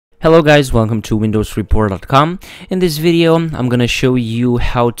Hello guys, welcome to windowsreport.com. In this video, I'm gonna show you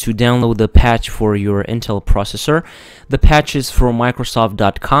how to download the patch for your Intel processor. The patch is from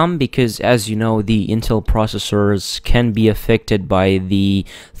Microsoft.com because, as you know, the Intel processors can be affected by the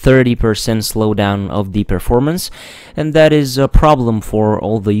 30% slowdown of the performance, and that is a problem for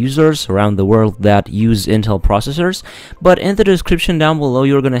all the users around the world that use Intel processors. But in the description down below,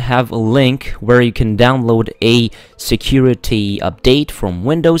 you're gonna have a link where you can download a security update from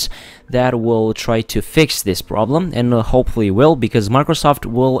Windows that will try to fix this problem, and hopefully will, because Microsoft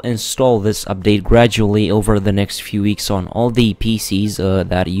will install this update gradually over the next few weeks on all the PCs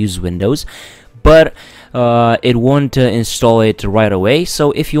that use Windows, but it won't install it right away.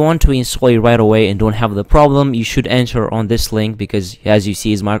 So if you want to install it right away and don't have the problem, you should enter on this link, because as you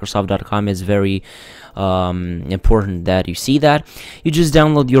see, Microsoft.com is very important that you see that. You just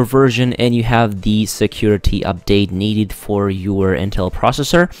download your version and you have the security update needed for your Intel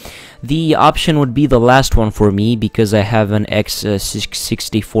processor. The option would be the last one for me because I have an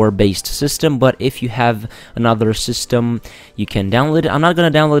x64 based system, but if you have another system, you can download it. I'm not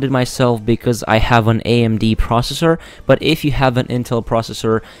gonna download it myself because I have an AMD processor, but if you have an Intel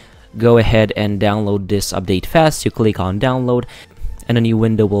processor, go ahead and download this update fast. You click on download and a new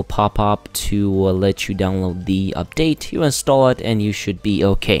window will pop up to let you download the update. You install it and you should be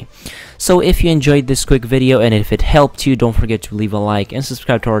okay. So if you enjoyed this quick video and if it helped you, don't forget to leave a like and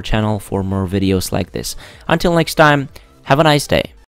subscribe to our channel for more videos like this. Until next time, have a nice day.